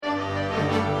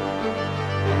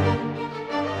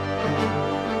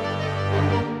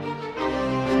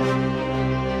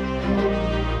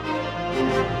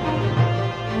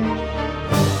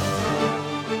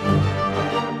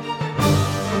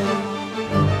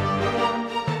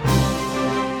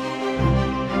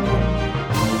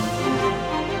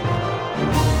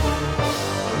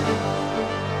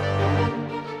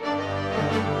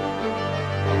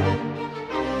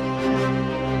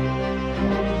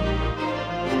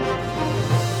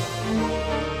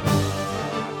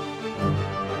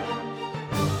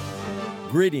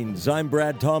Greetings, I'm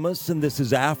Brad Thomas, and this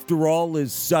is After All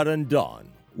Is Said and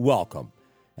Done. Welcome.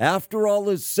 After all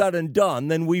is said and done,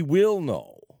 then we will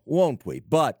know, won't we?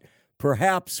 But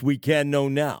perhaps we can know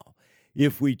now,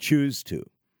 if we choose to.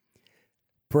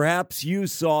 Perhaps you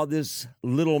saw this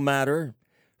little matter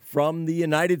from the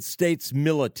United States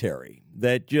military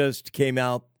that just came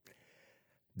out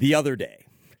the other day,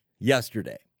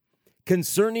 yesterday,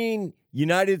 concerning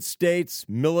United States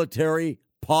military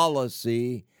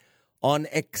policy on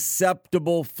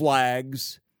acceptable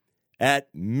flags at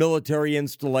military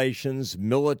installations,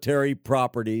 military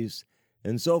properties,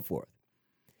 and so forth.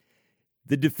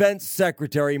 The Defense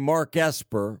Secretary, Mark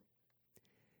Esper,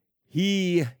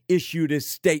 he issued a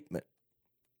statement,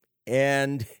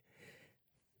 and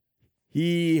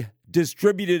he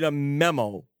distributed a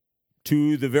memo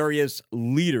to the various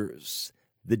leaders,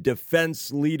 the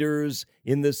defense leaders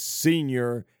in the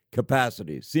senior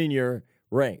capacity, senior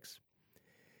ranks.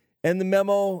 And the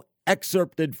memo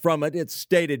excerpted from it, it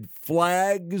stated,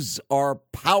 flags are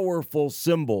powerful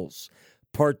symbols,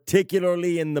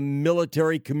 particularly in the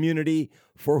military community,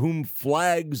 for whom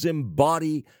flags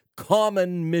embody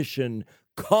common mission,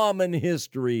 common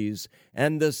histories,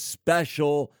 and the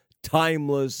special,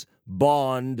 timeless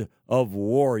bond of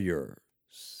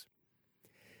warriors.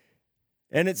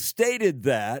 And it stated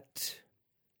that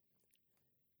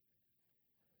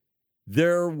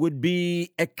there would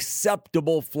be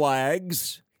acceptable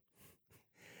flags,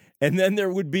 and then there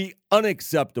would be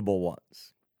unacceptable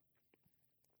ones.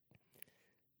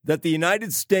 That the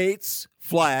United States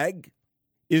flag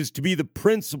is to be the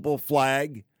principal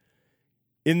flag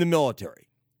in the military.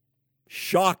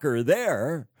 Shocker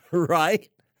there, right?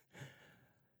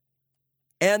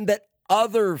 And that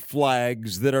other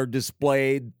flags that are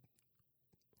displayed,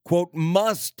 quote,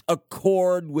 must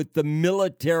accord with the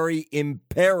military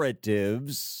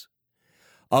imperatives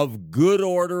of good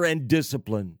order and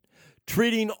discipline,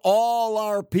 treating all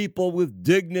our people with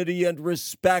dignity and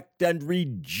respect and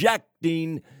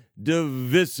rejecting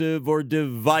divisive or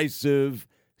divisive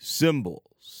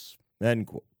symbols, end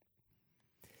quote.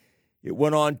 It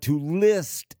went on to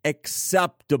list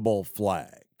acceptable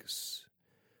flags,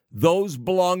 those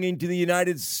belonging to the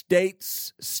United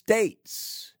States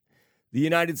states, the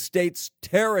United States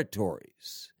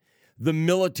territories, the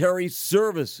military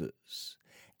services,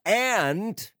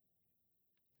 and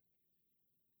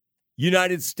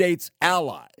United States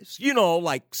allies,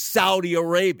 like Saudi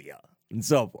Arabia and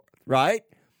so forth, right?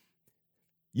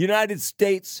 United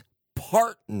States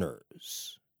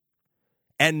partners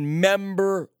and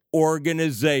member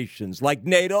organizations like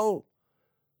NATO,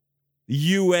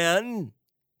 UN,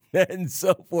 and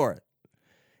so forth.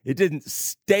 It didn't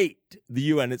state the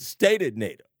UN, it stated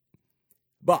NATO.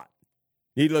 But,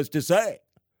 needless to say,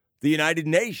 the United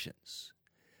Nations,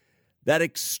 that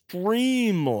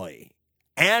extremely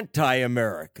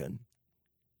anti-American,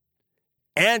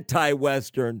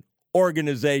 anti-Western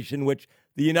organization, which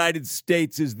the United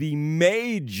States is the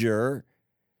major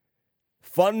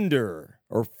funder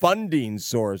or funding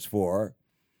source for,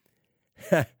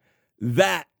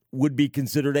 that would be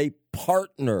considered a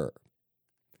partner,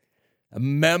 a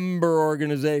member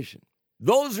organization.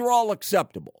 Those are all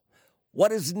acceptable.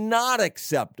 What is not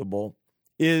acceptable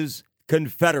is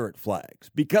Confederate flags,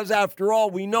 because after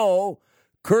all, we know,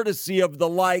 courtesy of the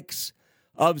likes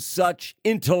of such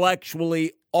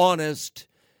intellectually honest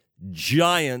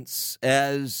giants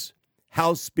as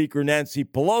House Speaker Nancy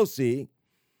Pelosi,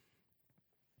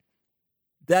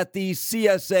 that the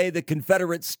CSA, the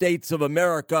Confederate States of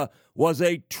America, was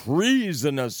a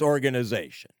treasonous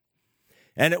organization.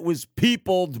 And it was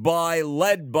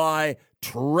led by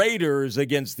traitors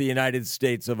against the United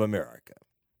States of America.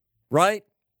 Right?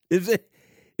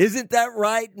 Isn't that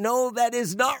right? No, that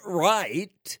is not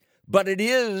right. But it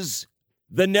is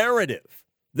the narrative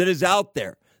that is out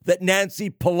there, that Nancy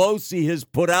Pelosi has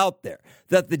put out there,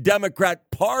 that the Democrat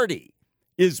Party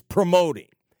is promoting.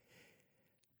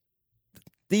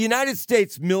 The United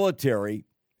States military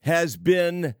has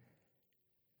been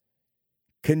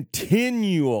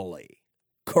continually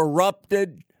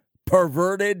corrupted,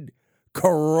 perverted,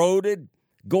 corroded,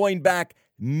 going back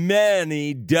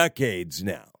many decades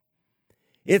now.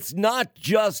 It's not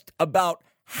just about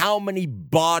how many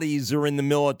bodies are in the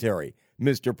military,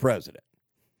 Mr. President,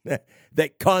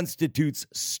 that constitutes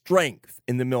strength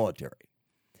in the military.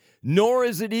 Nor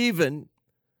is it even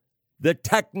the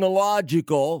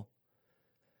technological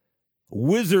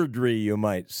wizardry, you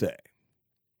might say.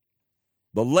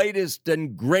 The latest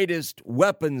and greatest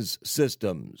weapons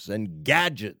systems and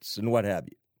gadgets and what have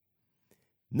you.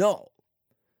 No.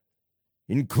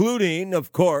 Including,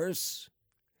 of course,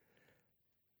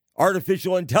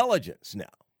 artificial intelligence now.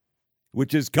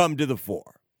 which has come to the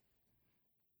fore.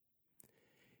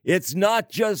 It's not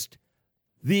just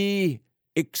the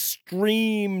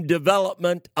extreme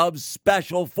development of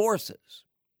special forces.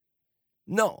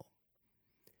 No.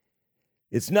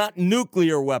 It's not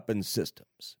nuclear weapon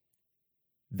systems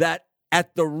that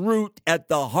at the root, at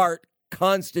the heart,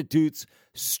 constitutes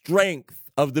strength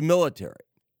of the military.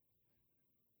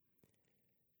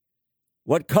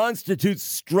 What constitutes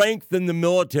strength in the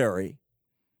military,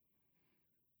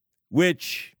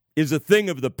 which is a thing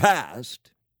of the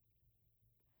past,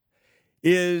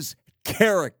 is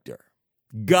character,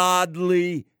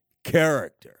 godly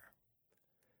character,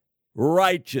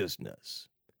 righteousness,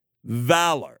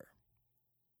 valor.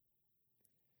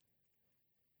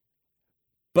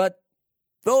 But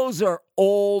those are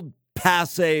old,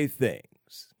 passé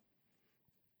things.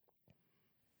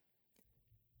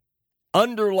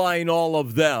 Underlying all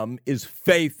of them is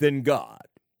faith in God,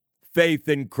 faith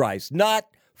in Christ, not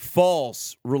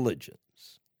false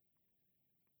religions.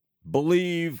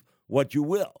 Believe what you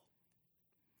will.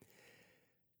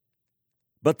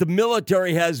 But the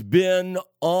military has been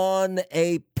on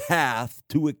a path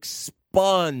to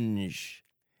expunge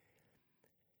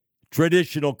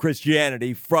traditional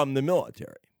Christianity from the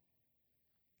military.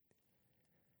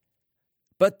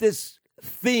 But this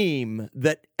theme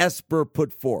that Esper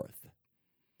put forth,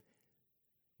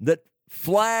 that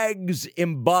flags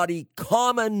embody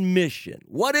common mission.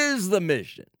 What is the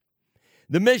mission?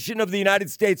 The mission of the United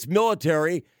States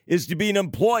military is to be an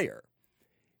employer.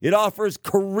 It offers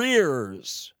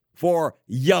careers for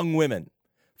young women,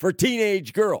 for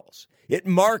teenage girls. It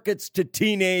markets to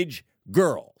teenage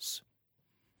girls.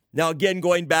 Now, again,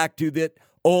 going back to that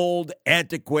old,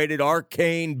 antiquated,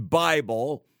 arcane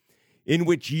Bible in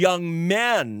which young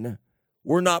men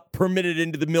were not permitted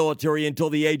into the military until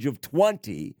the age of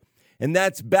 20. And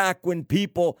that's back when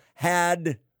people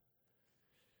had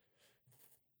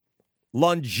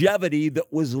longevity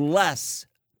that was less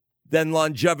than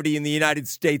longevity in the United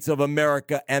States of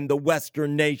America and the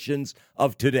Western nations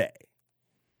of today.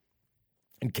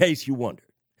 In case you wondered.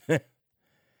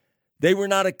 They were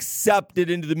not accepted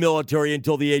into the military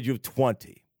until the age of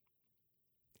 20.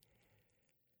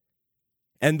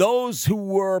 And those who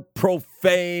were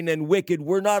profane and wicked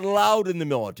were not allowed in the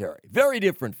military. Very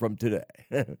different from today.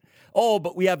 Oh,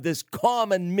 but we have this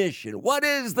common mission. What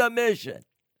is the mission?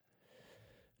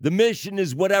 The mission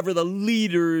is whatever the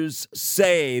leaders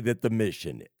say that the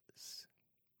mission is.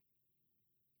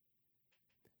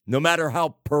 No matter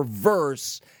how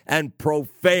perverse and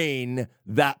profane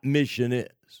that mission is.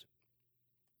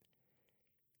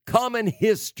 Common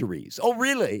histories. Oh,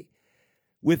 really?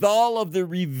 With all of the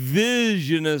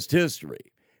revisionist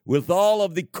history, with all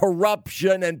of the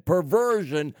corruption and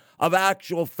perversion of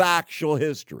actual factual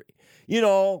history. You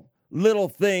know, little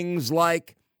things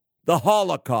like the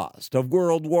Holocaust of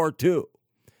World War II.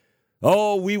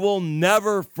 Oh, we will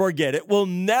never forget. It will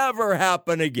never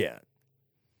happen again.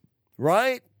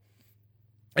 Right?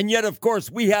 And yet, of course,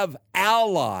 we have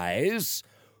allies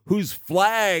whose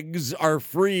flags are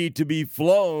free to be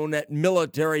flown at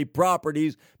military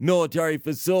properties, military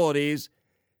facilities,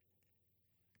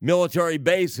 military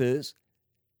bases.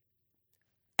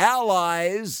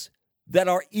 Allies that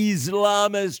are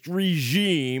Islamist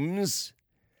regimes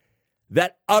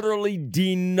that utterly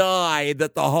deny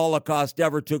that the Holocaust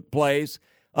ever took place,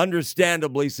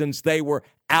 understandably, since they were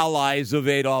allies of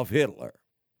Adolf Hitler.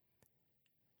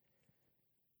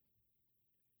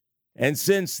 And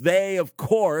since they, of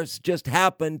course, just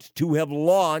happened to have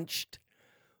launched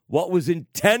what was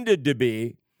intended to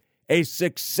be a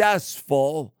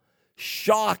successful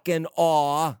shock and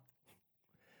awe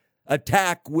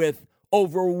attack with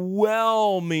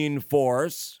overwhelming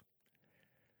force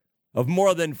of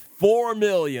more than 4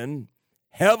 million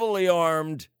heavily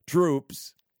armed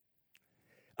troops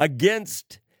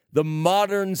against the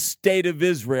modern state of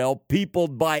Israel,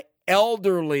 peopled by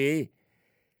elderly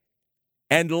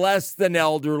and less than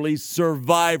elderly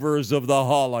survivors of the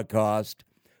Holocaust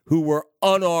who were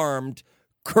unarmed,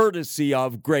 courtesy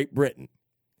of Great Britain.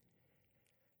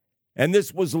 And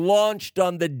this was launched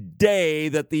on the day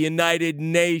that the United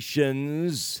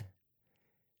Nations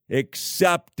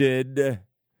accepted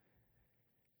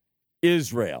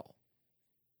Israel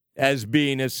as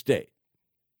being a state.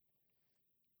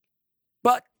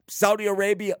 But Saudi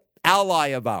Arabia, ally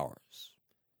of ours.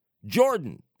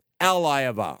 Jordan, ally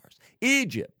of ours.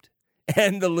 Egypt,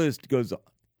 and the list goes on.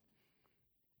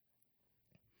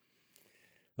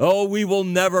 Oh, we will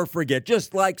never forget.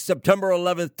 Just like September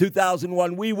 11th,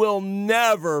 2001, we will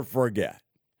never forget.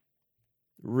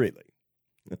 Really.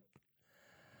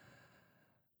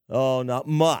 Oh, not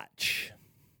much.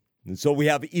 And so we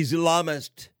have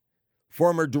Islamist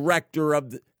former director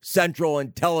of the Central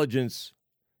Intelligence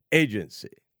Agency,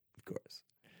 of course,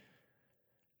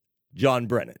 John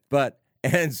Brennan,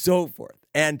 and so forth.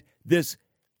 And this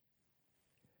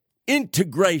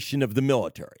integration of the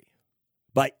military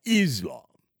by Islam,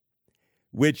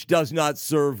 which does not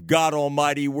serve God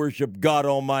Almighty, worship God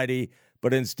Almighty,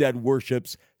 but instead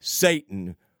worships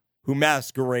Satan, who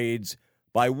masquerades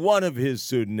by one of his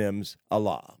pseudonyms,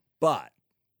 Allah.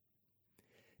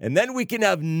 And then we can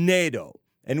have NATO,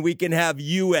 and we can have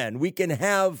UN, we can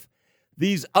have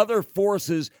these other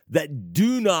forces that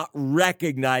do not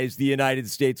recognize the United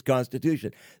States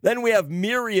Constitution. Then we have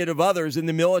myriad of others in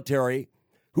the military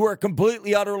who are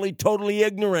completely, utterly, totally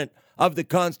ignorant of the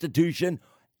Constitution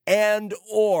and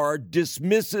or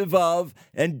dismissive of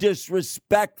and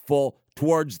disrespectful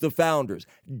towards the founders,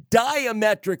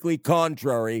 diametrically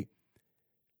contrary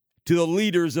to the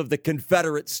leaders of the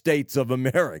Confederate States of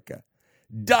America,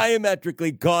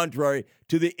 diametrically contrary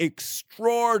to the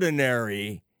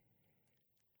extraordinarily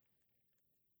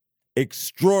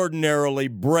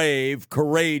brave,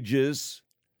 courageous,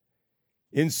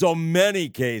 in so many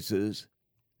cases,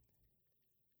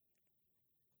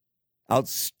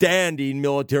 outstanding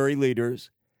military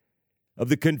leaders of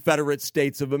the Confederate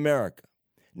States of America.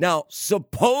 Now,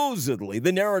 supposedly,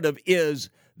 the narrative is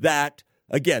that,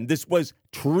 again, this was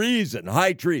treason,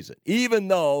 high treason, even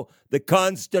though the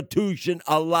Constitution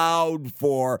allowed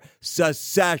for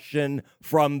secession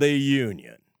from the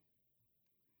Union.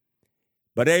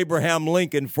 But Abraham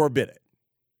Lincoln forbid it.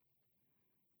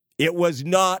 It was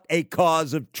not a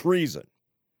cause of treason.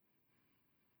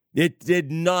 It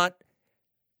did not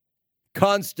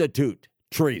constitute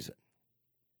treason,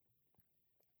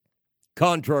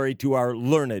 contrary to our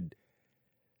learned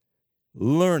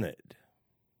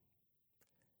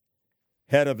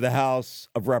head of the House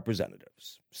of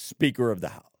Representatives, Speaker of the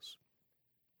House.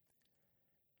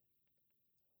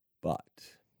 But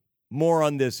more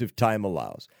on this if time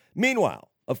allows. Meanwhile,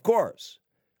 of course,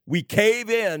 we cave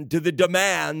in to the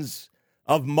demands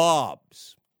of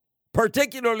mobs,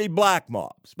 particularly black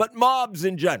mobs, but mobs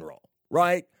in general,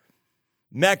 right?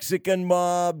 Mexican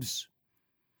mobs.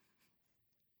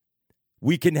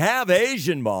 We can have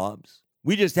Asian mobs.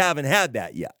 We just haven't had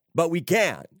that yet, but we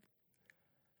can.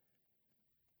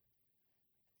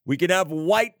 We can have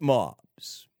white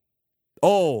mobs.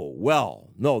 Oh,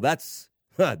 well, no, that's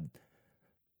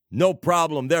no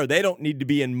problem there. They don't need to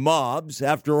be in mobs.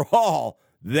 After all,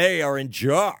 they are in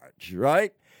charge,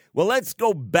 right? Well, let's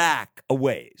go back a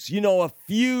ways, a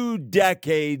few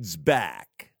decades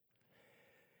back,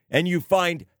 and you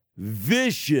find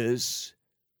vicious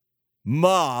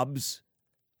mobs,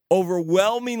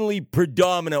 overwhelmingly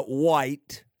predominant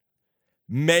white,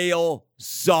 male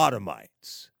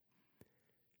sodomites,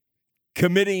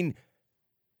 committing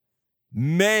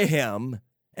mayhem,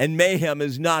 and mayhem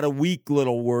is not a weak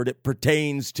little word. It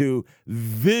pertains to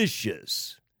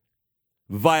vicious,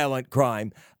 violent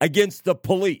crime against the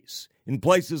police in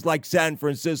places like San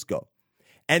Francisco,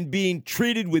 and being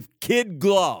treated with kid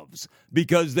gloves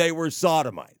because they were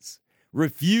sodomites.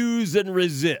 Refuse and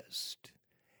resist.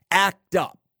 Act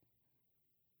up.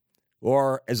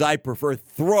 Or, as I prefer,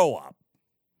 throw up.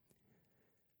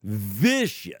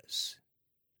 Vicious,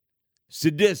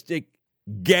 sadistic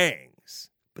gangs.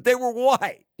 But they were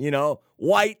white,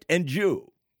 white and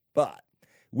Jew. But,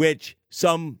 which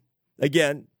some,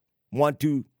 again, want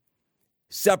to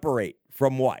separate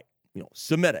from white,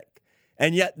 Semitic.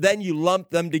 And yet then you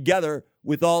lump them together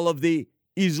with all of the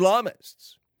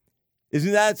Islamists.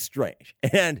 Isn't that strange?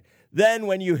 And then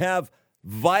when you have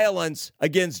violence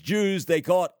against Jews, they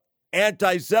call it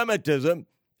anti-Semitism.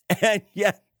 And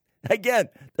yet, again,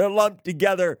 they're lumped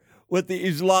together with the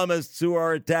Islamists who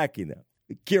are attacking them.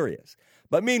 Curious.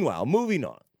 But meanwhile, moving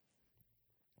on.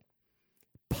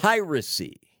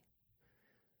 Piracy.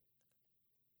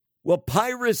 Well,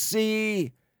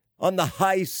 piracy on the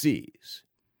high seas,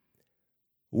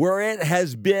 where it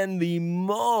has been the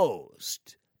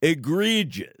most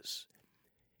egregious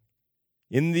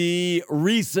in the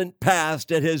recent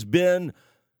past, it has been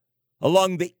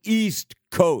along the East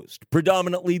Coast,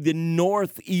 predominantly the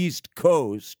northeast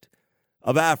coast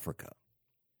of Africa.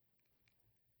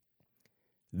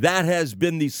 That has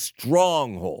been the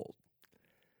stronghold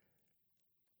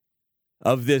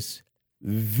of this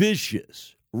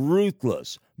vicious,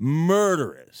 ruthless,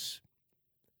 murderous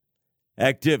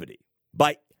activity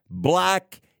by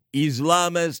black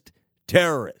Islamist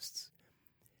terrorists.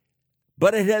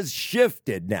 But it has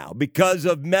shifted now because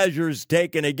of measures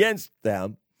taken against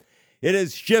them. It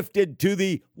has shifted to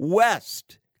the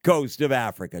west coast of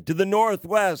Africa, to the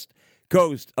northwest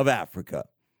coast of Africa,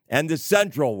 and the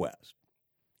central west,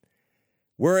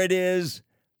 where it is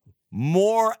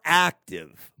more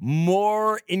active,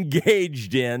 more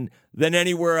engaged in than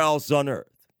anywhere else on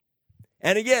earth.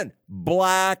 And again,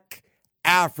 black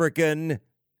African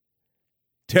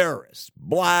terrorists,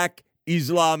 black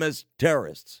Islamist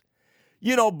terrorists.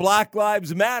 You know, Black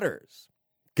Lives Matters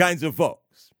kinds of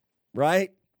folks,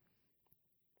 right?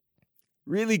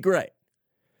 Really great.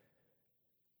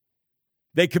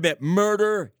 They commit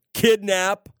murder,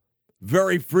 kidnap,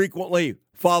 very frequently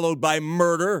followed by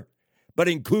murder, but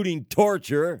including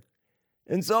torture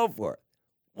and so forth.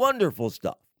 Wonderful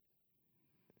stuff.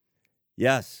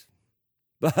 Yes,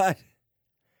 but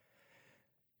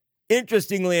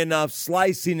interestingly enough,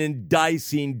 slicing and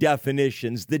dicing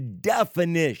definitions, the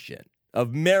definition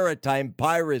of maritime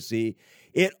piracy,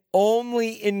 it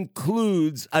only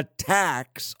includes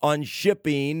attacks on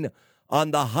shipping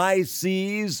on the high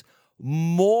seas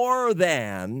more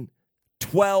than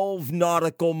 12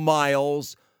 nautical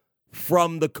miles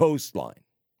from the coastline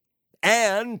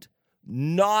and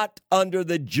not under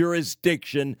the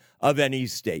jurisdiction of any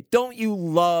state. Don't you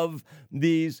love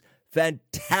these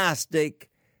fantastic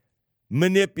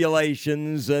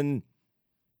manipulations and,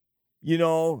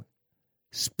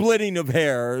 splitting of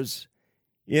hairs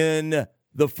in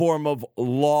the form of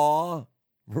law,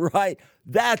 right?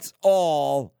 That's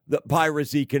all that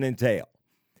piracy can entail.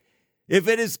 If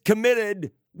it is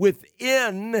committed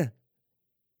within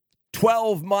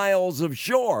 12 miles of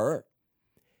shore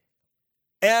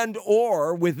and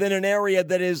or within an area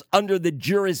that is under the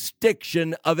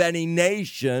jurisdiction of any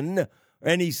nation or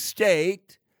any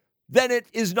state, then it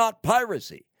is not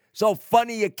piracy. So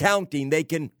funny accounting, they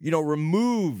can,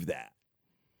 remove that.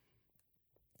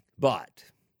 But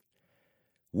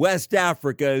West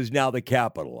Africa is now the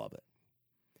capital of it.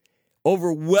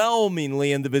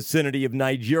 Overwhelmingly in the vicinity of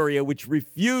Nigeria, which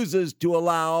refuses to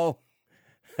allow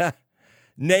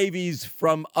navies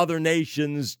from other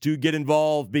nations to get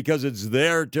involved because it's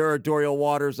their territorial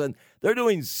waters, and they're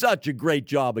doing such a great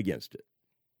job against it.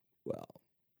 Well,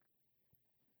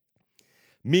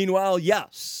 meanwhile,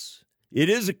 yes, it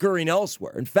is occurring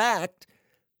elsewhere. In fact,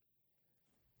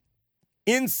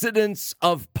 incidents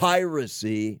of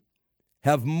piracy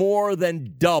have more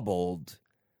than doubled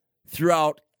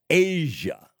throughout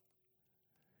Asia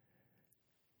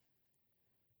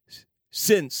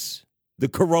since the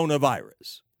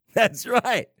coronavirus. That's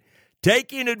right.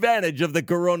 Taking advantage of the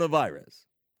coronavirus.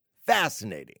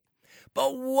 Fascinating.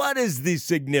 But what is the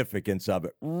significance of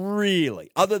it,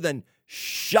 really, other than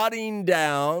shutting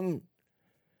down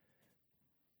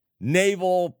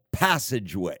naval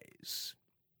passageways,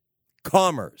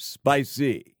 commerce by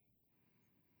sea?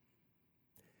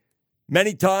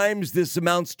 Many times this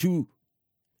amounts to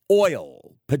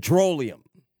oil, petroleum,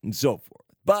 and so forth.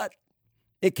 But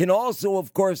it can also,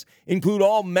 of course, include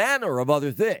all manner of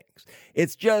other things.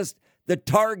 It's just the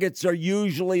targets are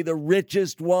usually the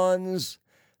richest ones,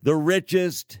 the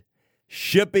richest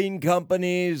shipping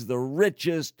companies, the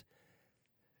richest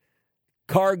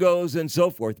cargoes, and so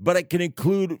forth. But it can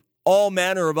include all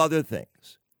manner of other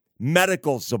things,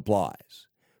 medical supplies,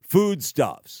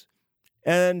 foodstuffs,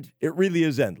 and it really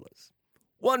is endless.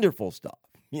 Wonderful stuff,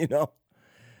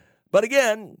 But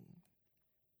again,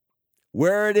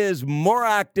 where it is more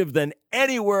active than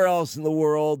anywhere else in the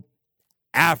world,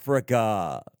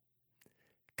 Africa,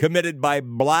 committed by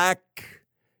black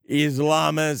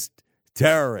Islamist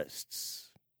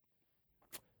terrorists.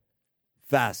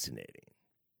 Fascinating.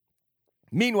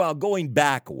 Meanwhile, going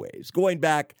back a ways, going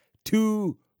back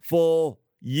 2 full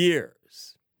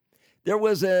years, there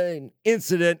was an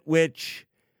incident which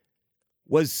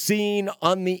was seen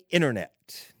on the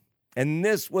internet. And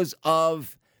this was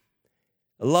of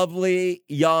a lovely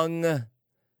young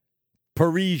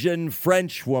Parisian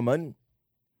French woman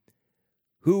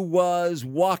who was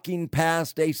walking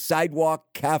past a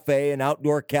sidewalk cafe, an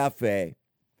outdoor cafe.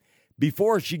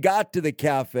 Before she got to the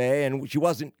cafe, and she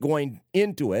wasn't going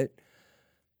into it,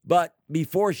 but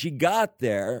before she got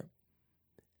there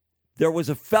was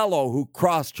a fellow who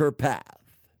crossed her path.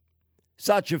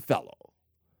 Such a fellow.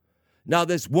 Now,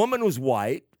 this woman was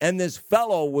white, and this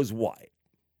fellow was white.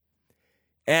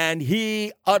 And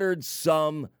he uttered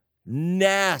some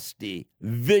nasty,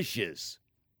 vicious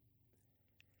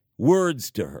words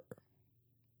to her.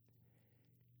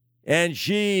 And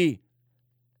she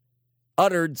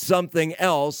uttered something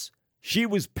else. She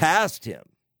was past him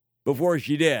before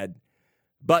she did,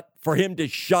 but for him to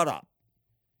shut up.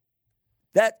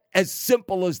 That, as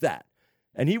simple as that.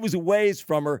 And he was a ways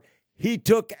from her. He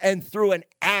took and threw an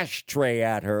ashtray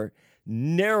at her,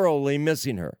 narrowly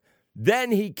missing her.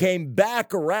 Then he came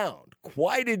back around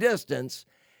quite a distance,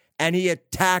 and he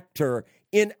attacked her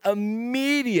in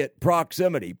immediate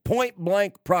proximity,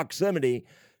 point-blank proximity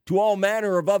to all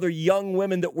manner of other young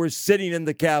women that were sitting in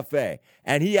the cafe.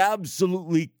 And he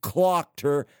absolutely clocked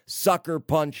her, sucker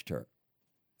punched her.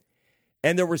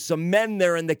 And there were some men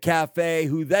there in the cafe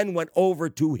who then went over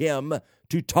to him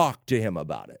to talk to him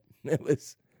about it. It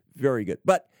was very good.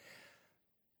 But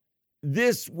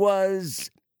this was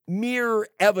mere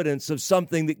evidence of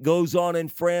something that goes on in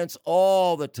France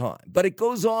all the time. But it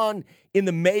goes on in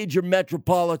the major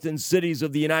metropolitan cities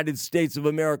of the United States of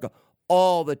America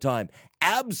all the time.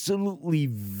 Absolutely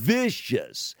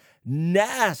vicious,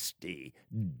 nasty,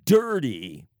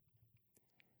 dirty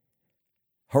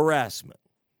harassment.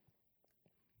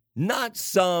 Not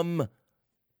some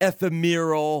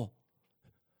ephemeral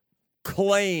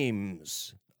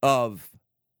claims of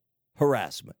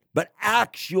harassment, but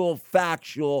actual,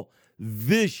 factual,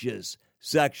 vicious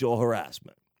sexual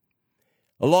harassment,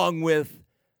 along with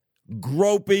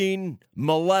groping,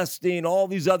 molesting, all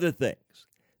these other things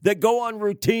that go on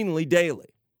routinely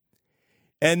daily.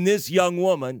 And this young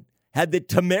woman had the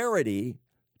temerity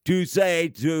to say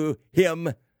to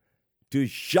him to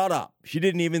shut up. She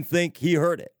didn't even think he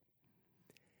heard it.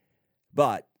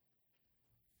 But,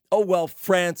 oh, well,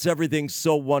 France, everything's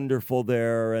so wonderful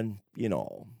there, and, you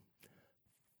know.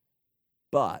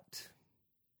 But,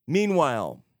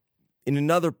 meanwhile, in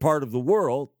another part of the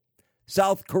world,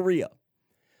 South Korea,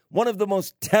 one of the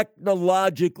most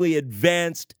technologically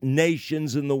advanced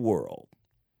nations in the world,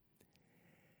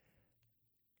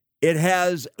 it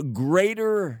has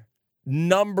greater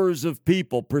numbers of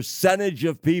people, percentage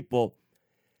of people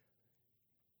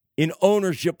in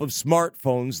ownership of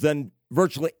smartphones than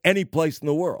virtually any place in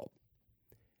the world.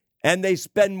 And they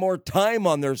spend more time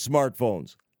on their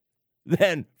smartphones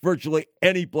than virtually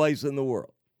any place in the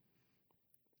world.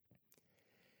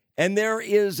 And there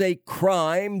is a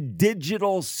crime,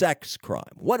 digital sex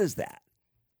crime. What is that?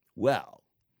 Well,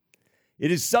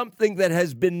 it is something that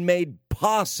has been made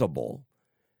possible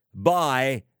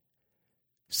by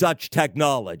such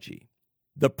technology,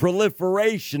 the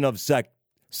proliferation of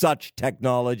such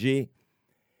technology,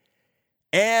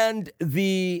 and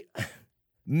the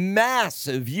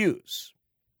massive use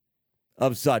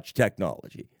of such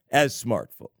technology as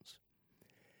smartphones.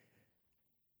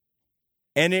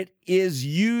 And it is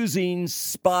using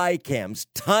spy cams,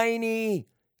 tiny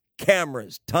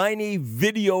cameras, tiny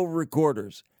video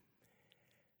recorders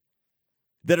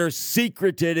that are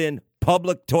secreted in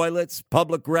public toilets,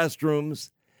 public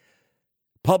restrooms,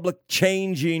 public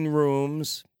changing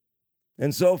rooms,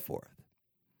 and so forth.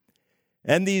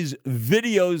 And these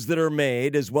videos that are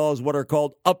made, as well as what are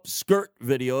called upskirt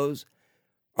videos,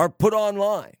 are put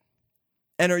online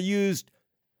and are used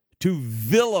to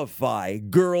vilify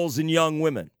girls and young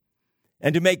women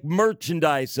and to make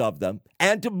merchandise of them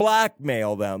and to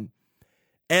blackmail them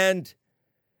and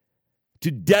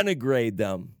to denigrate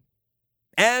them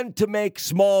and to make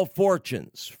small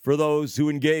fortunes for those who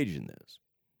engage in this,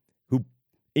 who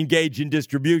engage in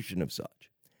distribution of such.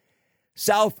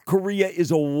 South Korea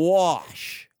is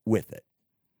awash with it.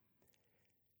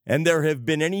 And there have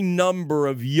been any number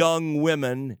of young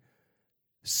women,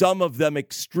 some of them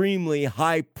extremely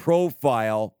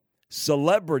high-profile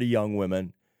celebrity young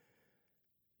women,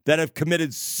 that have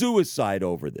committed suicide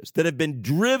over this, that have been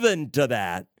driven to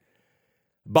that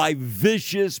by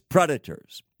vicious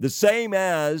predators. The same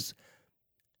as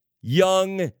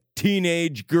young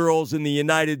teenage girls in the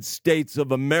United States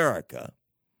of America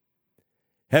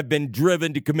have been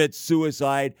driven to commit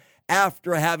suicide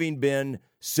after having been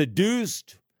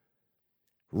seduced,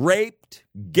 raped,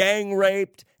 gang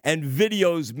raped, and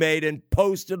videos made and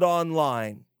posted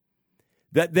online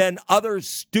that then other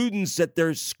students at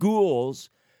their schools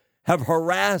have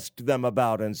harassed them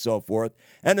about and so forth.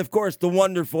 And of course, the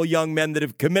wonderful young men that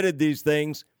have committed these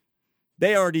things,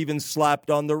 they aren't even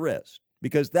slapped on the wrist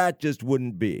because that just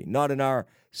wouldn't be, not in our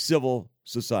civil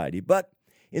society. But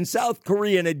in South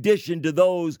Korea, in addition to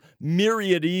those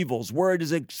myriad evils where it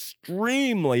is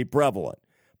extremely prevalent,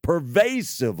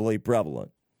 pervasively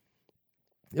prevalent,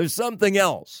 there's something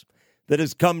else that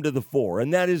has come to the fore,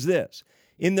 and that is this.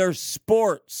 In their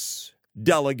sports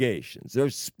delegations, their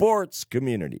sports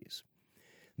communities,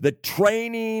 the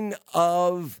training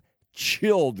of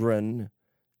children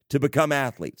to become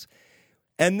athletes.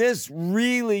 And this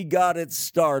really got its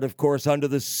start, of course, under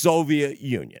the Soviet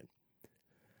Union,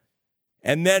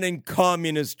 and then in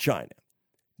communist China.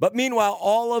 But meanwhile,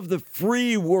 all of the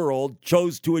free world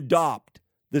chose to adopt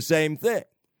the same thing.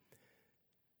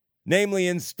 Namely,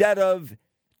 instead of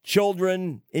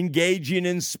children engaging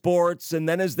in sports, and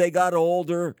then as they got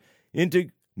older, into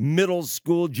middle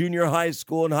school, junior high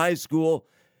school, and high school,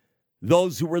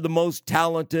 those who were the most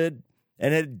talented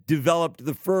and had developed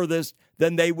the furthest,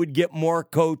 then they would get more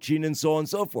coaching and so on and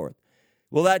so forth.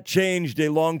 Well, that changed a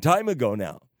long time ago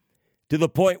now, to the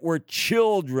point where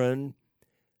children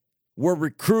were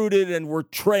recruited and were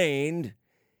trained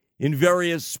in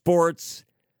various sports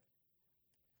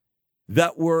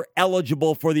that were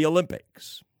eligible for the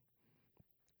Olympics.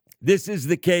 This is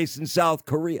the case in South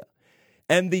Korea.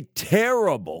 And the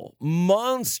terrible,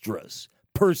 monstrous,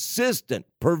 persistent,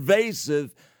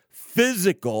 pervasive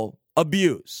physical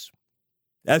abuse,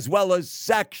 as well as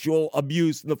sexual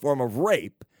abuse in the form of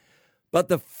rape, but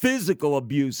the physical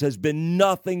abuse has been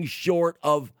nothing short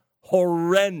of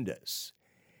horrendous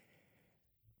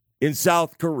in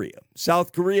South Korea.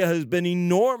 South Korea has been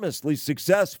enormously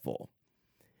successful.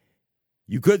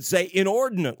 You could say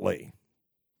inordinately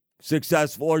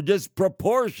successful or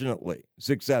disproportionately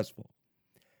successful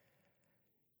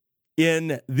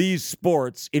in these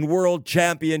sports, in world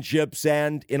championships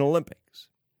and in Olympics.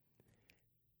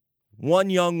 One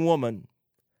young woman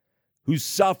who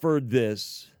suffered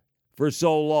this for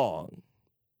so long,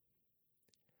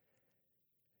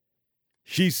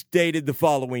 she stated the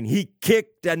following: "He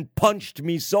kicked and punched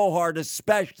me so hard,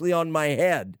 especially on my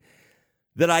head,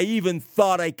 that I even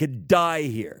thought I could die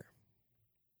here."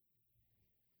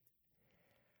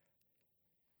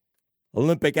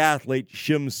 Olympic athlete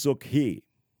Shim Suk-hee.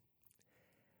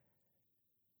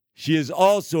 She has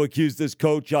also accused this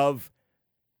coach of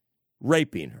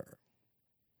raping her.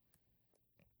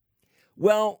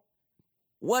 Well,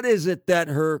 what is it that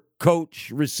her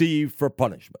coach received for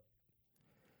punishment?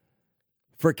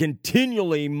 For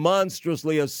continually,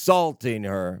 monstrously assaulting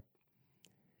her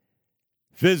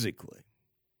physically,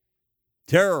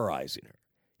 terrorizing her.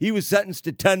 He was sentenced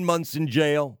to 10 months in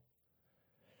jail,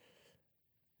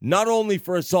 not only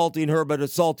for assaulting her, but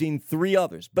assaulting 3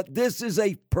 others. But this is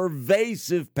a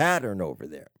pervasive pattern over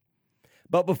there.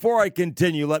 But before I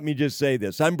continue, let me just say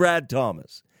this. I'm Brad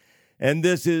Thomas, and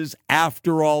this is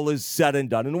After All Is Said and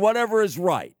Done. And whatever is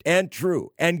right and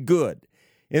true and good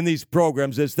in these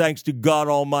programs is thanks to God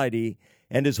Almighty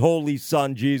and His Holy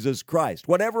Son, Jesus Christ.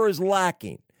 Whatever is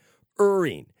lacking,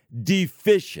 erring,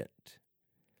 deficient,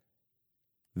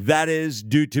 that is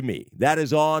due to me. That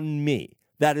is on me.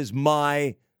 That is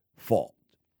my fault.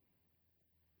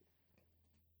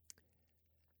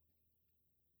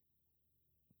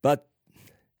 But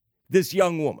this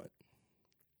young woman,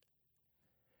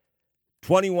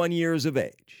 21 years of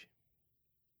age,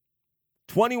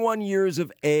 21 years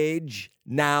of age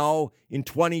now in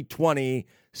 2020,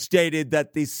 stated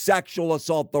that the sexual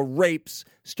assault, the rapes,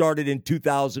 started in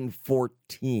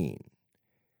 2014,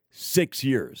 6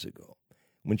 years ago,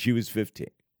 when she was 15.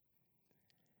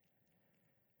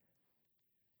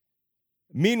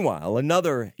 Meanwhile,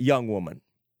 another young woman,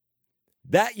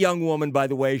 that young woman, by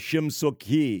the way, Shim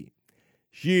Suk-hee,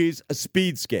 she's a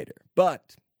speed skater,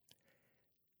 but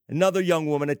another young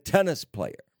woman, a tennis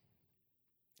player,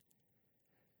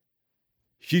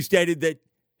 she stated that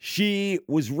she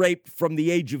was raped from the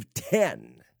age of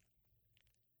 10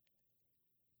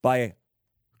 by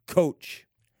coaches.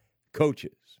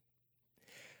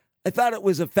 I thought it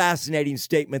was a fascinating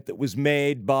statement that was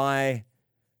made by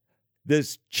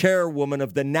this chairwoman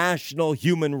of the National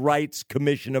Human Rights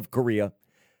Commission of Korea,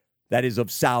 that is of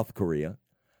South Korea,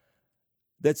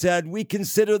 that said, "We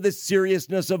consider the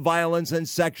seriousness of violence and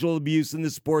sexual abuse in the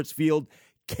sports field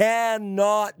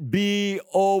cannot be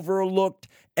overlooked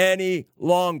any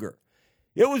longer.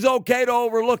 It was okay to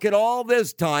overlook it all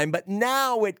this time, but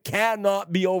now it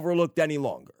cannot be overlooked any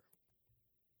longer."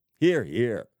 Hear,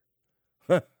 hear.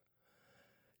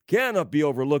 Cannot be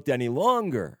overlooked any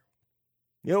longer.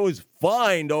 It was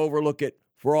fine to overlook it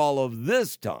for all of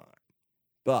this time.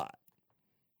 But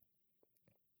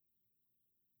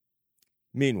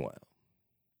meanwhile,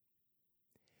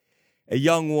 a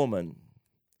young woman,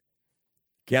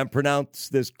 can't pronounce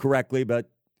this correctly, but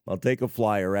I'll take a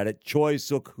flyer at it, Choi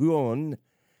Suk-hyun,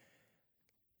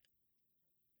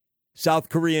 South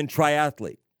Korean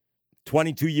triathlete,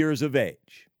 22 years of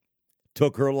age,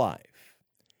 took her life.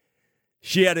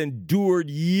 She had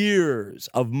endured years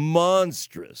of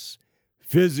monstrous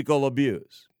physical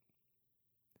abuse.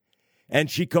 And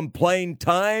she complained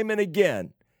time and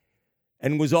again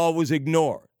and was always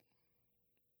ignored.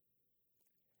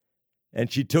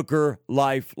 And she took her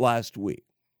life last week.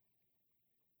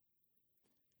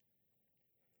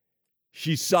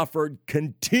 She suffered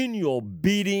continual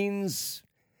beatings,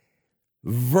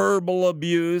 verbal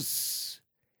abuse,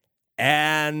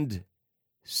 and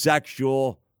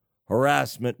sexual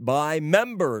harassment by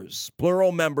members,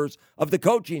 plural members, of the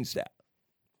coaching staff.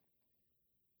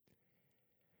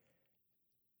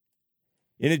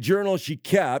 In a journal she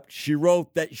kept, she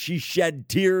wrote that she shed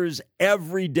tears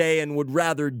every day and would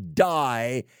rather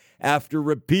die after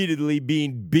repeatedly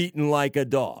being beaten like a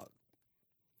dog.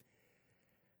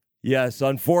 Yes,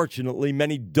 unfortunately,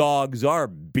 many dogs are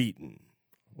beaten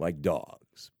like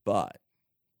dogs, but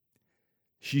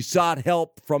she sought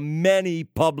help from many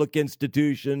public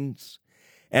institutions,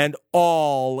 and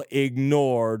all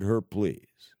ignored her pleas.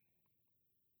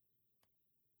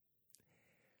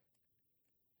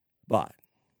 But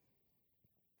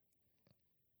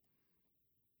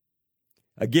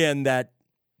again, that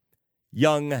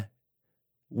young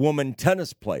woman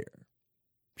tennis player,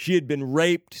 she had been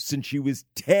raped since she was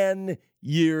 10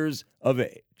 years of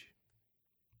age.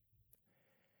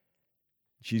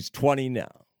 She's 20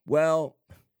 now. Well,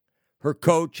 her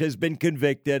coach has been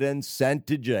convicted and sent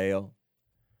to jail.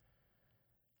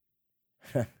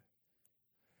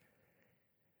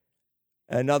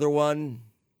 Another one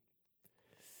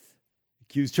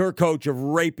accused her coach of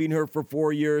raping her for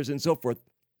 4 years and so forth.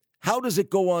 How does it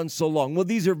go on so long? Well,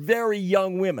 these are very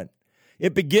young women.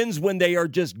 It begins when they are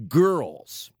just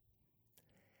girls.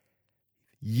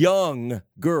 Young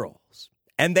girls.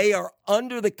 And they are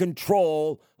under the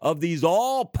control of these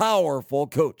all-powerful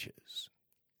coaches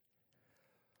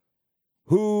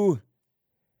who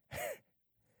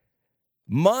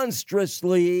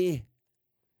monstrously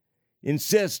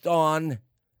insist on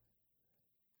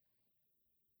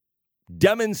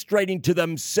demonstrating to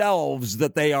themselves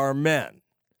that they are men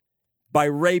by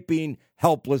raping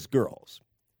helpless girls.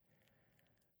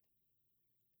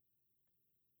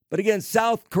 But again,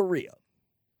 South Korea,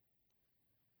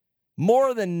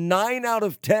 more than 9 out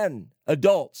of 10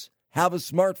 adults have a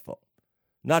smartphone,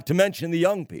 not to mention the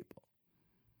young people.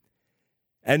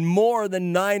 And more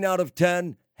than 9 out of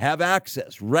 10 have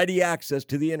access, ready access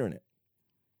to the internet.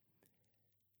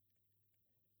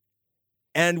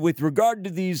 And with regard to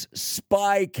these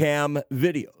spy cam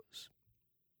videos,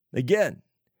 again,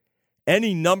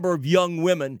 any number of young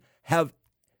women have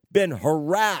been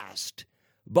harassed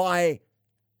by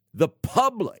the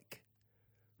public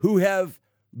who have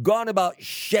gone about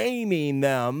shaming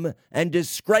them and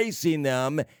disgracing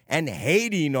them and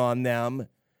hating on them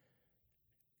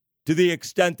to the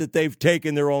extent that they've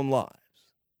taken their own lives.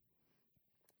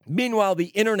 Meanwhile, the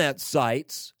internet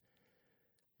sites,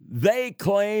 they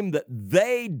claim that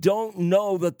they don't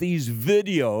know that these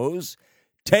videos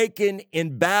taken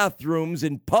in bathrooms,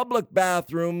 in public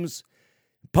bathrooms,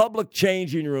 public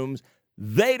changing rooms,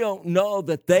 they don't know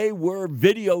that they were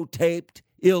videotaped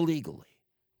illegally.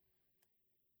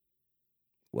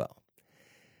 Well,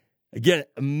 again,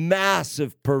 a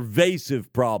massive,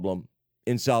 pervasive problem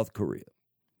in South Korea.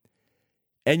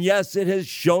 And yes, it has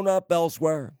shown up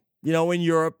elsewhere, in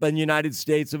Europe and United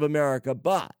States of America,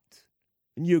 but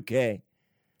in UK.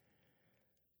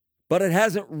 But it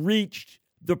hasn't reached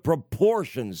the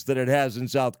proportions that it has in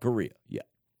South Korea yet.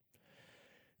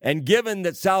 And given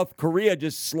that South Korea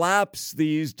just slaps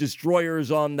these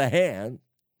destroyers on the hand,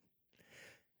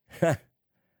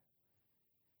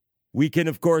 we can,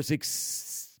 of course,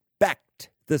 expect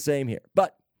the same here.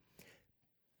 But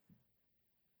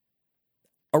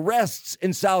arrests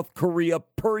in South Korea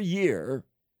per year,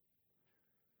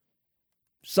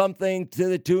 something to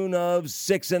the tune of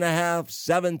 6,500,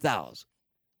 7,000.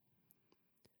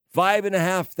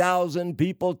 5,500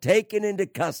 people taken into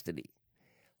custody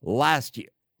last year.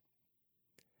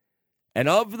 And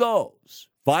of those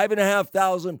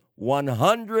 5,500,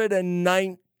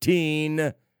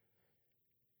 119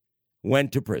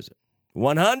 went to prison.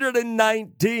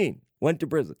 119 went to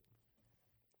prison.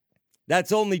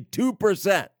 That's only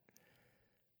 2%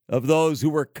 of those who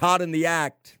were caught in the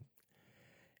act.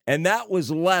 And that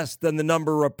was less than the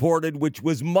number reported, which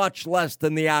was much less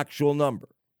than the actual number.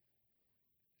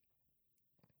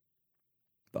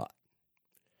 But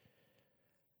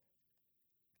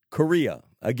Korea,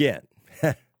 again,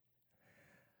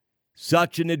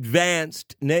 such an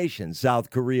advanced nation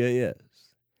South Korea is.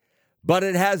 But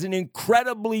it has an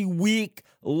incredibly weak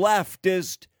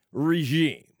leftist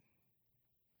regime,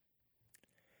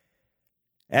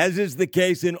 as is the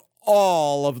case in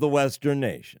all of the Western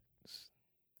nations,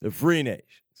 the free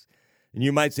nations. And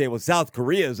you might say, well, South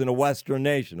Korea isn't a Western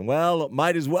nation. Well, it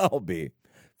might as well be.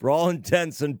 For all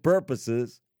intents and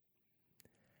purposes,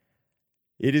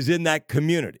 it is in that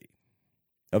community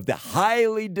of the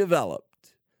highly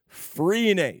developed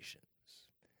free nations.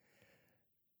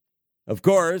 Of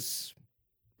course,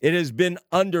 it has been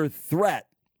under threat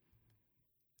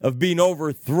of being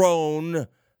overthrown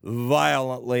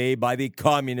violently by the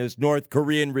communist North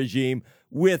Korean regime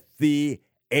with the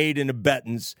aid and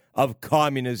abetance of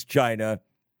communist China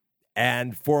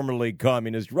and formerly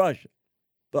communist Russia.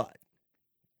 But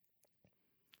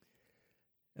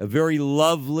a very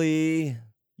lovely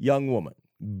young woman,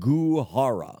 Gu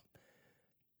Hara,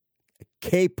 a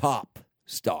K-pop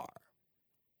star,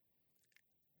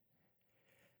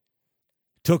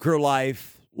 took her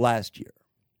life last year,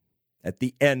 at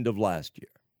the end of last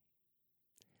year.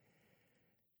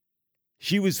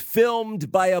 She was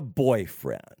filmed by a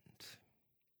boyfriend,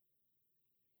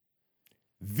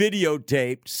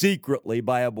 videotaped secretly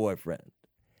by a boyfriend,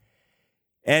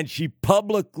 and she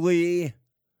publicly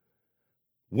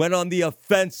went on the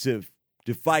offensive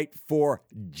to fight for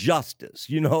justice.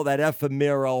 You know, that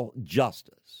ephemeral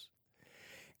justice.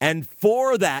 And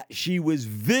for that, she was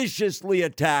viciously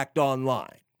attacked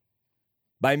online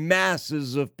by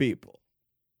masses of people.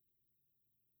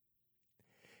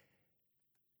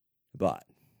 But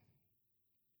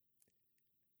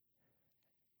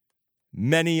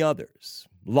many others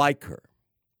like her,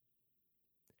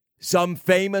 some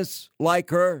famous like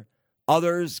her,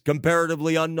 others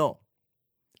comparatively unknown,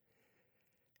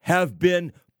 have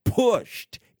been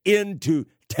pushed into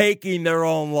taking their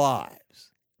own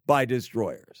lives by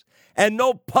destroyers, and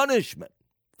no punishment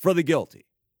for the guilty.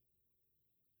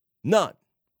 None.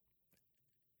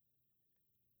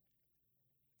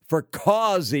 For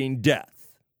causing death,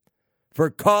 for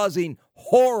causing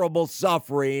horrible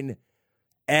suffering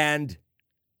and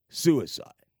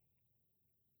suicide.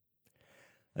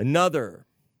 Another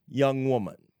young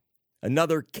woman,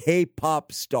 another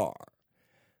K-pop star,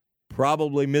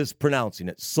 probably mispronouncing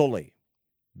it, Sulli,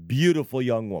 beautiful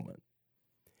young woman,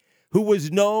 who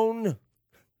was known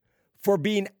for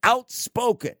being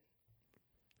outspoken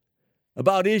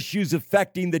about issues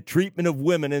affecting the treatment of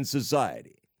women in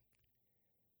society.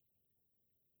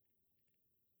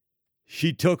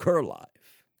 She took her life.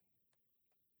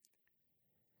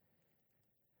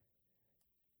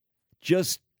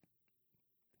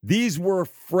 These were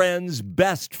friends,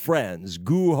 best friends,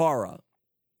 Goo Hara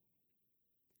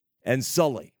and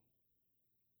Sulli.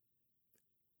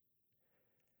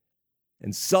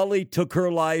 And Sulli took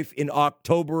her life in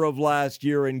October of last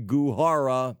year, and Goo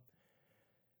Hara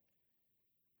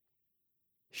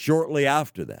shortly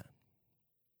after that.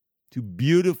 Two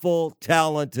beautiful,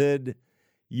 talented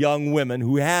young women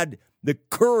who had the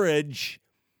courage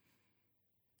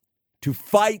to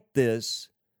fight this,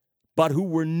 but who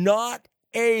were not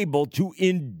able to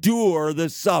endure the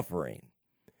suffering,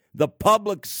 the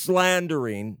public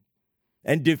slandering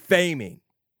and defaming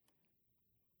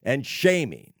and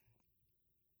shaming.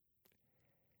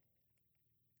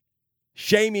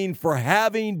 Shaming for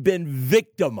having been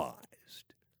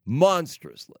victimized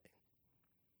monstrously.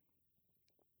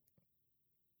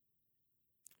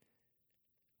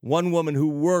 One woman who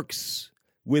works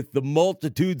with the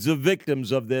multitudes of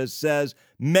victims of this says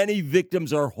many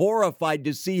victims are horrified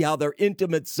to see how their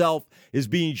intimate self is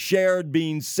being shared,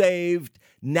 being saved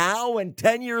now and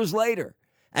 10 years later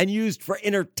and used for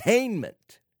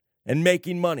entertainment and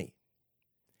making money.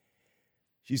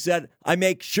 She said, I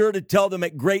make sure to tell them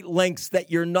at great lengths that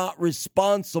you're not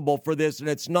responsible for this and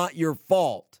it's not your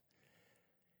fault.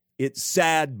 It's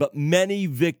sad, but many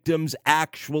victims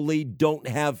actually don't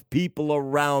have people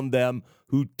around them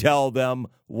who tell them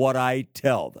what I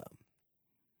tell them.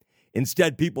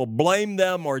 Instead, people blame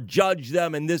them or judge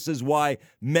them, and this is why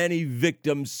many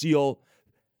victims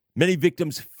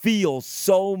feel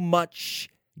so much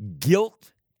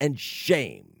guilt and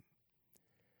shame.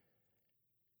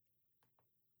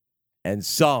 And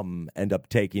some end up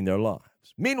taking their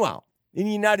lives. Meanwhile, in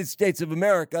the United States of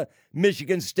America,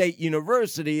 Michigan State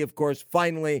University, of course,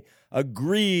 finally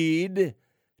agreed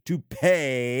to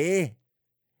pay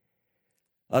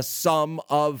a sum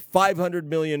of $500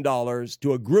 million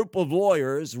to a group of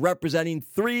lawyers representing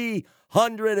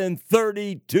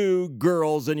 332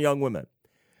 girls and young women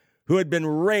who had been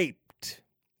raped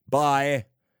by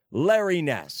Larry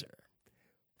Nassar,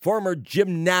 former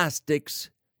gymnastics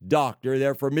doctor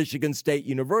there for Michigan State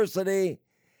University,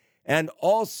 and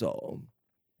also,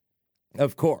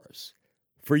 of course,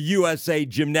 for USA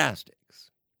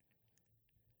Gymnastics.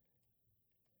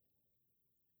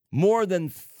 More than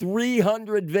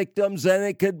 300 victims, and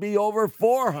it could be over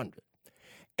 400.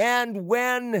 And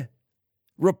when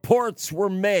reports were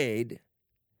made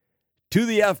to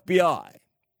the FBI,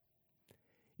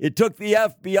 it took the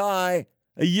FBI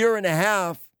a year and a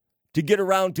half to get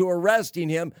around to arresting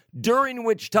him, during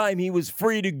which time he was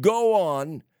free to go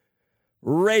on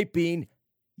raping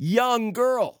young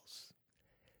girls.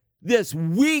 This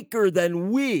weaker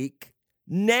than weak,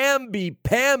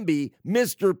 namby-pamby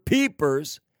Mr.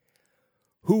 Peepers,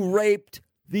 who raped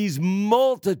these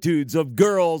multitudes of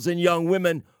girls and young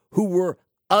women who were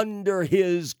under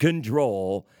his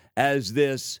control as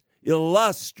this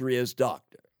illustrious doctor.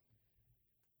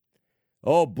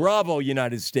 Oh, bravo,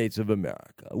 United States of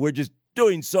America. We're just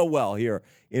doing so well here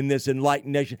in this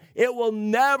enlightened nation. It will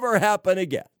never happen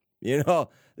again.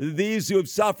 These who have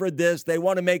suffered this, they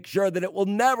want to make sure that it will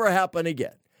never happen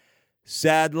again.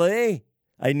 Sadly,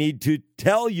 I need to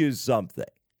tell you something.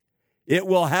 It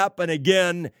will happen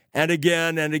again and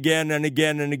again and again and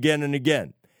again and again and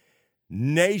again.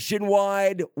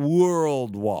 Nationwide,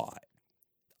 worldwide,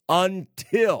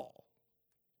 until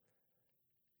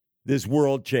this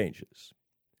world changes.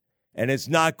 And it's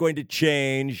not going to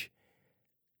change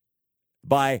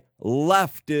by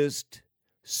leftist,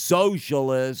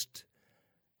 socialist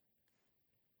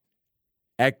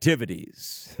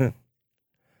activities.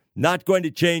 Not going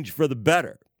to change for the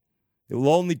better. It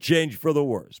will only change for the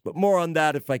worse. But more on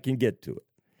that if I can get to it.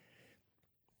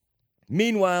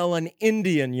 Meanwhile, an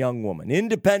Indian young woman,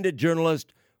 independent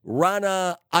journalist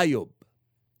Rana Ayub,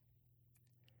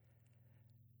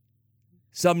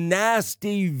 some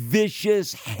nasty,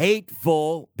 vicious,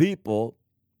 hateful people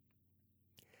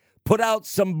put out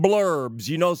some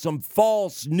blurbs, some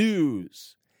false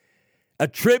news,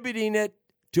 attributing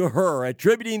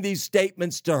these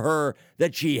statements to her,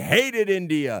 that she hated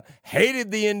India,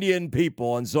 hated the Indian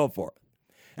people, and so forth.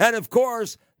 And of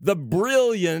course, the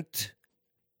brilliant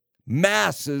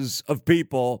masses of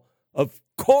people, of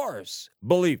course,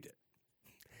 believed it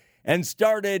and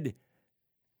started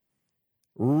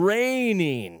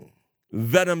raining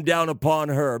venom down upon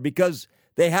her because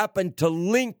they happened to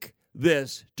link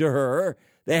this to her.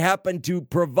 They happened to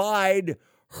provide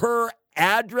her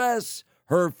address,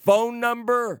 her phone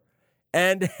number,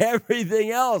 and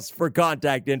everything else for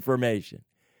contact information.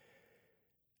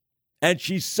 And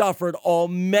she suffered all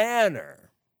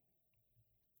manner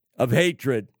of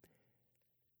hatred.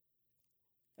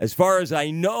 As far as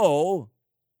I know,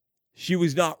 she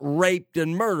was not raped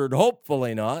and murdered.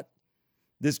 Hopefully not.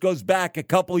 This goes back a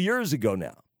couple years ago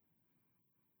now.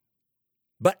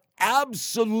 But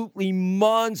absolutely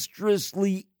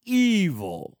monstrously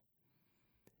evil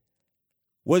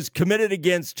was committed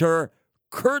against her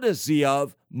courtesy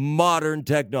of modern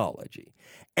technology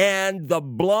and the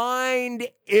blind,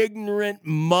 ignorant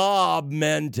mob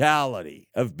mentality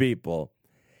of people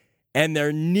and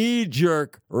their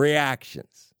knee-jerk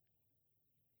reactions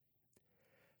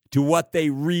to what they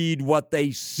read, what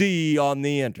they see on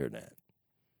the internet.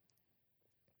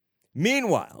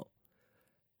 Meanwhile,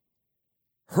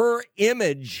 her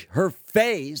image, her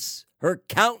face, her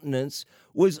countenance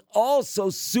was also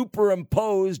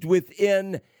superimposed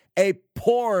within a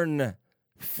porn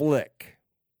flick,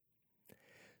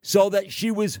 so that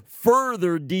she was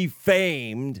further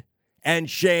defamed and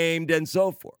shamed and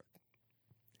so forth.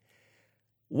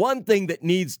 One thing that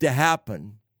needs to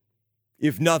happen,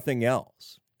 if nothing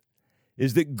else,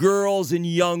 is that girls and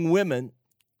young women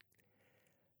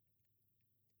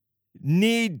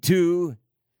need to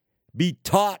be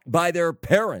taught by their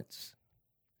parents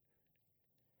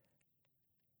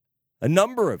a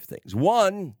number of things.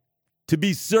 One, to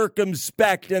be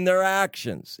circumspect in their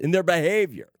actions, in their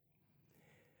behavior.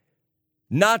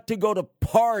 Not to go to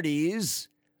parties,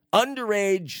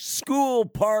 underage school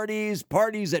parties,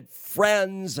 parties at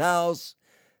friends'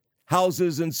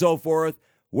 houses and so forth,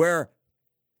 where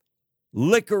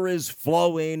liquor is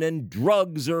flowing and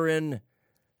drugs are in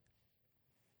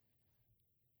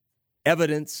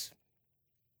evidence,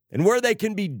 and where they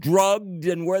can be drugged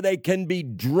and where they can be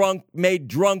made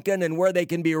drunken and where they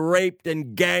can be raped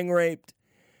and gang raped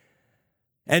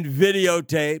and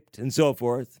videotaped and so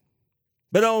forth.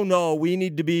 But oh no, we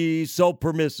need to be so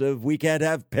permissive. We can't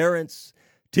have parents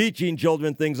teaching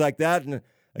children things like that. And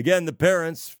again, the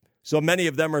parents, so many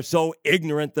of them are so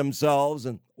ignorant themselves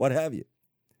and what have you.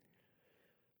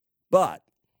 But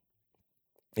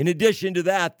in addition to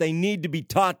that, they need to be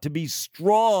taught to be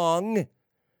strong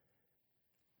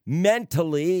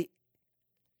mentally,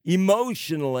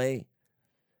 emotionally.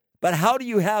 But how do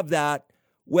you have that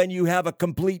when you have a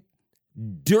complete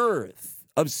dearth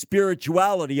of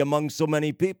spirituality among so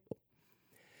many people?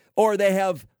 Or they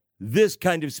have this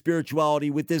kind of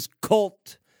spirituality with this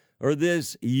cult or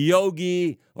this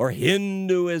yogi or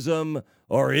Hinduism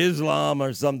or Islam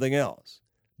or something else,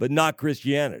 but not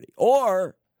Christianity.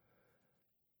 Or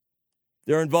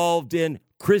they're involved in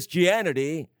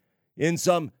Christianity in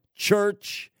some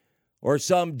church or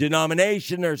some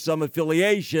denomination or some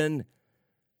affiliation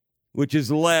which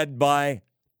is led by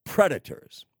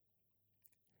predators.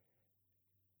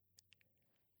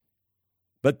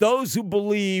 But those who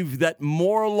believe that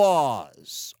more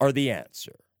laws are the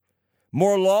answer,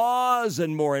 more laws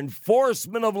and more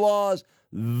enforcement of laws,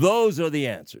 those are the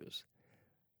answers.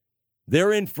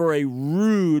 They're in for a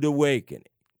rude awakening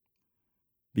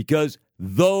because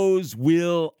those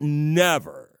will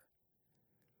never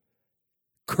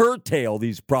curtail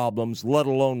these problems, let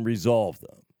alone resolve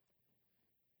them.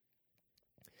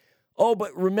 Oh,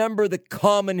 but remember the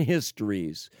common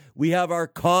histories. We have our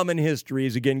common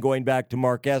histories, again, going back to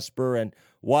Mark Esper and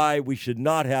why we should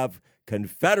not have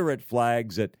Confederate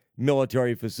flags at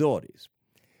military facilities.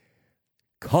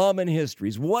 Common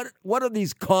histories. What are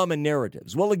these common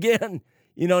narratives? Well, again,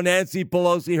 Nancy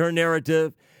Pelosi, her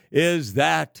narrative is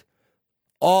that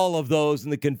all of those in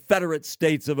the Confederate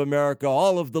States of America,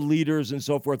 all of the leaders and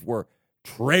so forth were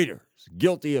traitors,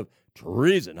 guilty of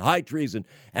treason, high treason,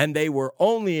 and they were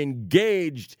only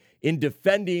engaged in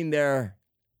defending their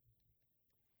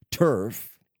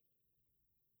turf,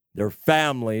 their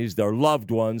families, their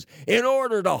loved ones, in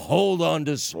order to hold on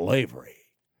to slavery.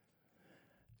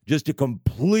 Just a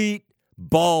complete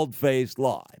bald-faced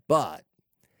lie. But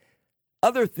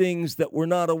other things that we're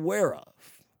not aware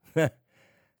of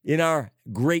in our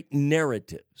great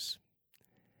narratives.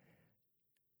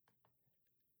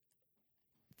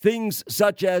 Things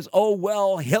such as,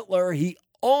 Hitler, he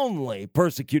only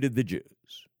persecuted the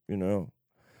Jews,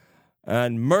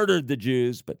 and murdered the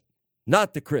Jews, but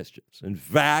not the Christians. In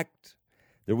fact,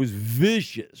 there was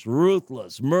vicious,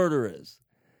 ruthless, murderous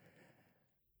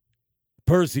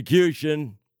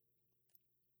persecution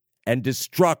and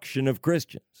destruction of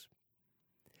Christians.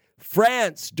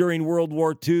 France, during World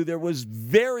War II, there was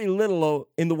very little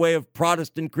in the way of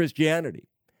Protestant Christianity.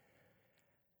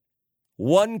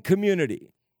 One community,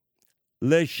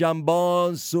 Le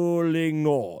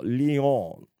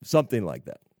Chambon-sur-Lignon, something like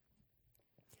that,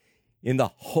 in the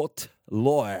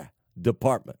Haute-Loire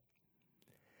department,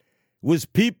 was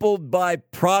peopled by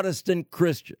Protestant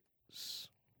Christians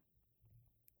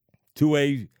to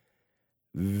a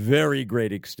very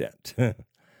great extent.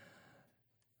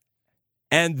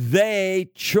 And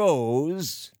they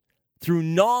chose, through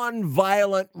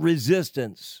nonviolent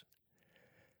resistance,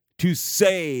 to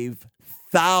save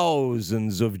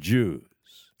thousands of Jews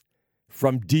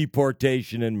from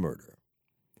deportation and murder.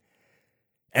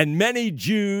 And many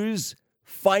Jews,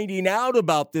 finding out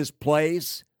about this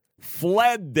place,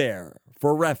 fled there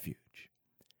for refuge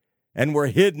and were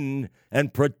hidden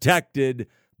and protected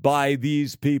by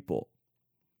these people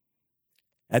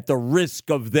at the risk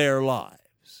of their lives.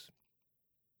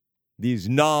 These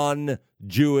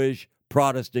non-Jewish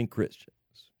Protestant Christians.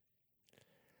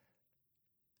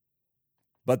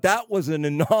 But that was an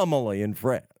anomaly in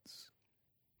France.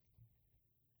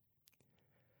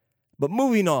 But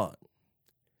moving on,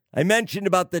 I mentioned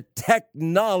about the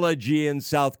technology in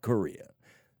South Korea,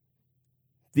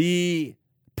 the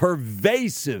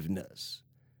pervasiveness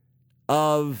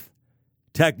of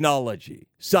technology,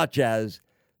 such as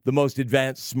the most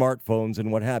advanced smartphones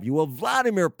and what have you. Well,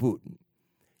 Vladimir Putin,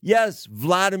 yes,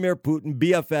 Vladimir Putin,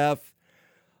 BFF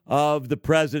of the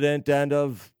president and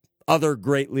of other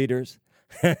great leaders,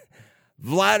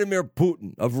 Vladimir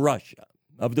Putin of Russia,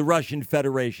 of the Russian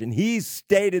Federation, he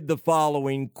stated the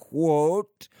following,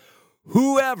 quote,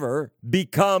 "Whoever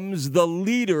becomes the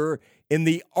leader in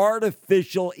the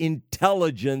artificial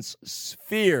intelligence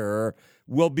sphere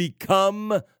will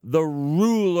become the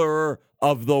ruler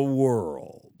of the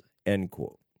world," end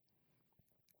quote.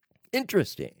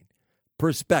 Interesting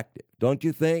perspective, don't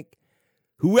you think?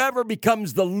 Whoever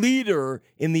becomes the leader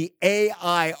in the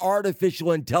AI,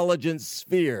 artificial intelligence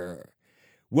sphere,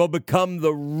 will become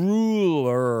the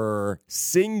ruler,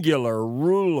 singular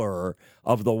ruler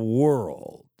of the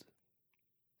world.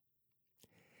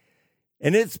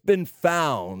 And it's been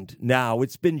found now,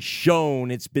 it's been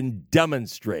shown, it's been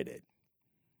demonstrated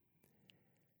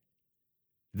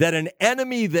that an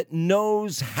enemy that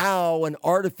knows how an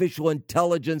artificial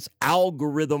intelligence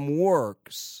algorithm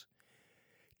works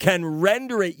can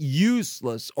render it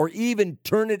useless or even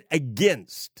turn it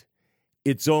against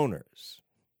its owners.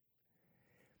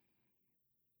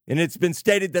 And it's been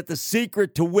stated that the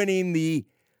secret to winning the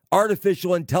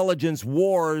artificial intelligence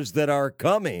wars that are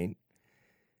coming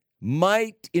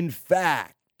might, in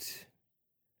fact,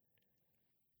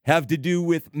 have to do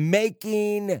with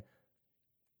making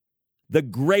the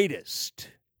greatest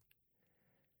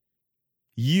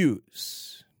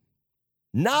use,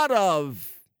 not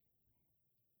of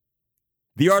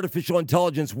the artificial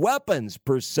intelligence weapons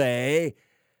per se,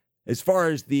 as far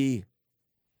as the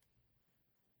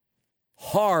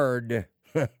hard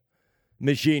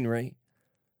machinery,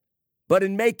 but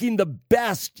in making the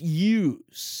best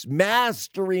use,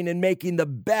 mastering and making the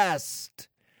best,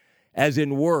 as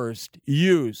in worst,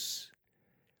 use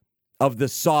of the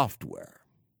software.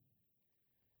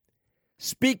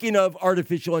 Speaking of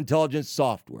artificial intelligence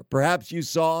software, perhaps you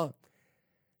saw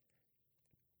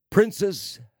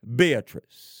Princess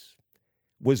Beatrice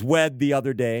was wed the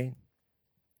other day.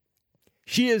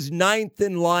 She is 9th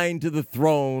in line to the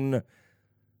throne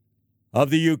of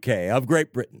the UK, of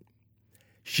Great Britain.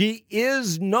 She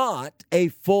is not a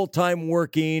full-time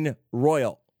working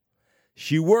royal.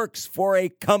 She works for a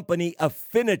company,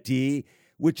 Affinity,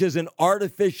 which is an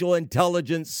artificial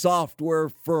intelligence software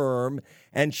firm,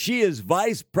 and she is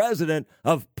vice president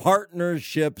of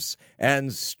partnerships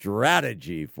and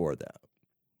strategy for them.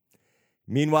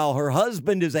 Meanwhile, her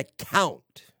husband is a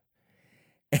count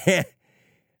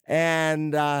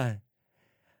and a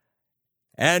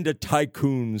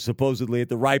tycoon, supposedly at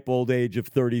the ripe old age of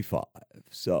 35.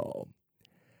 So,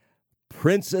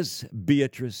 Princess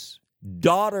Beatrice,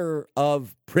 daughter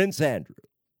of Prince Andrew,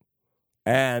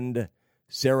 and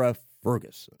Sarah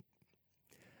Ferguson,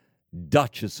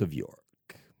 Duchess of York.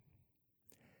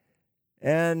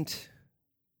 And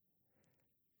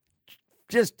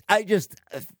I just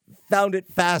found it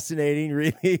fascinating,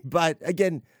 really. But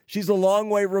again, she's a long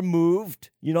way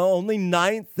removed, only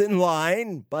ninth in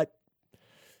line, but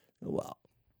well.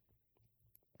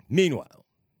 Meanwhile,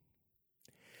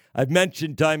 I've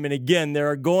mentioned time and again, there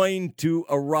are going to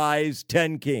arise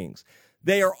 10 kings.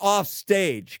 They are off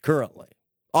stage currently.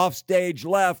 Off stage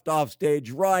left, off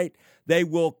stage right. They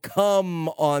will come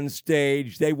on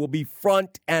stage. They will be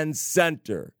front and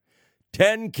center.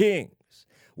 10 kings,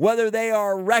 whether they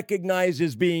are recognized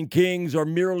as being kings or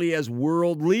merely as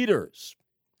world leaders.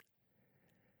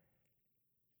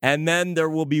 And then there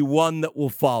will be one that will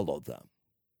follow them,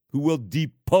 who will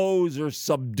depose or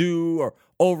subdue or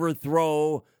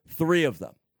overthrow 3 of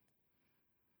them.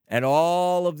 And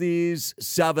all of these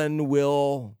 7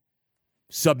 will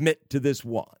submit to this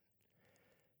one.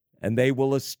 And they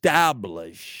will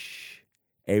establish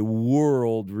a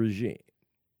world regime.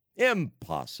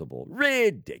 Impossible.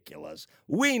 Ridiculous.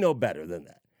 We know better than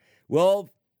that.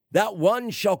 Well, that one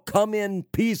shall come in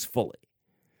peacefully.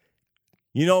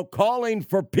 Calling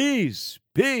for peace,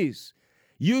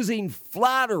 using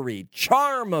flattery,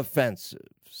 charm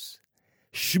offensives,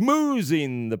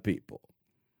 schmoozing the people,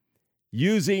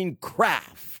 using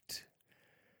craft,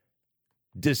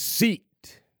 deceit,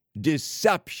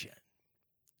 deception.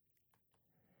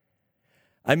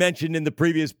 I mentioned in the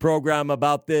previous program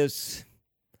about this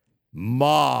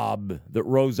mob that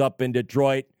rose up in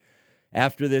Detroit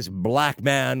after this black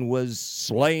man was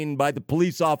slain by the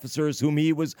police officers whom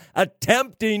he was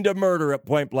attempting to murder at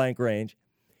point-blank range.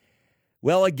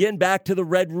 Well, again, back to the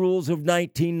red rules of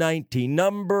 1919.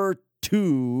 Number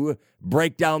 2,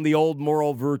 break down the old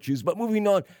moral virtues. But moving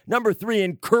on, number 3,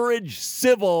 encourage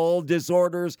civil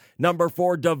disorders. Number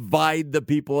 4, divide the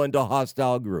people into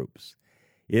hostile groups.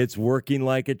 It's working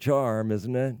like a charm,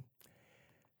 isn't it?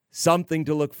 Something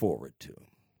to look forward to.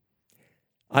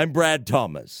 I'm Brad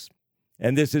Thomas,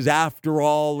 and this is After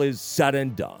All Is Said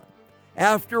and Done.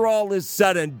 After all is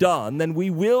said and done, then we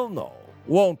will know,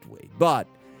 won't we? But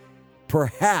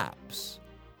perhaps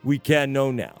we can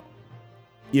know now,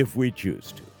 if we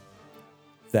choose to.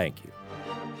 Thank you.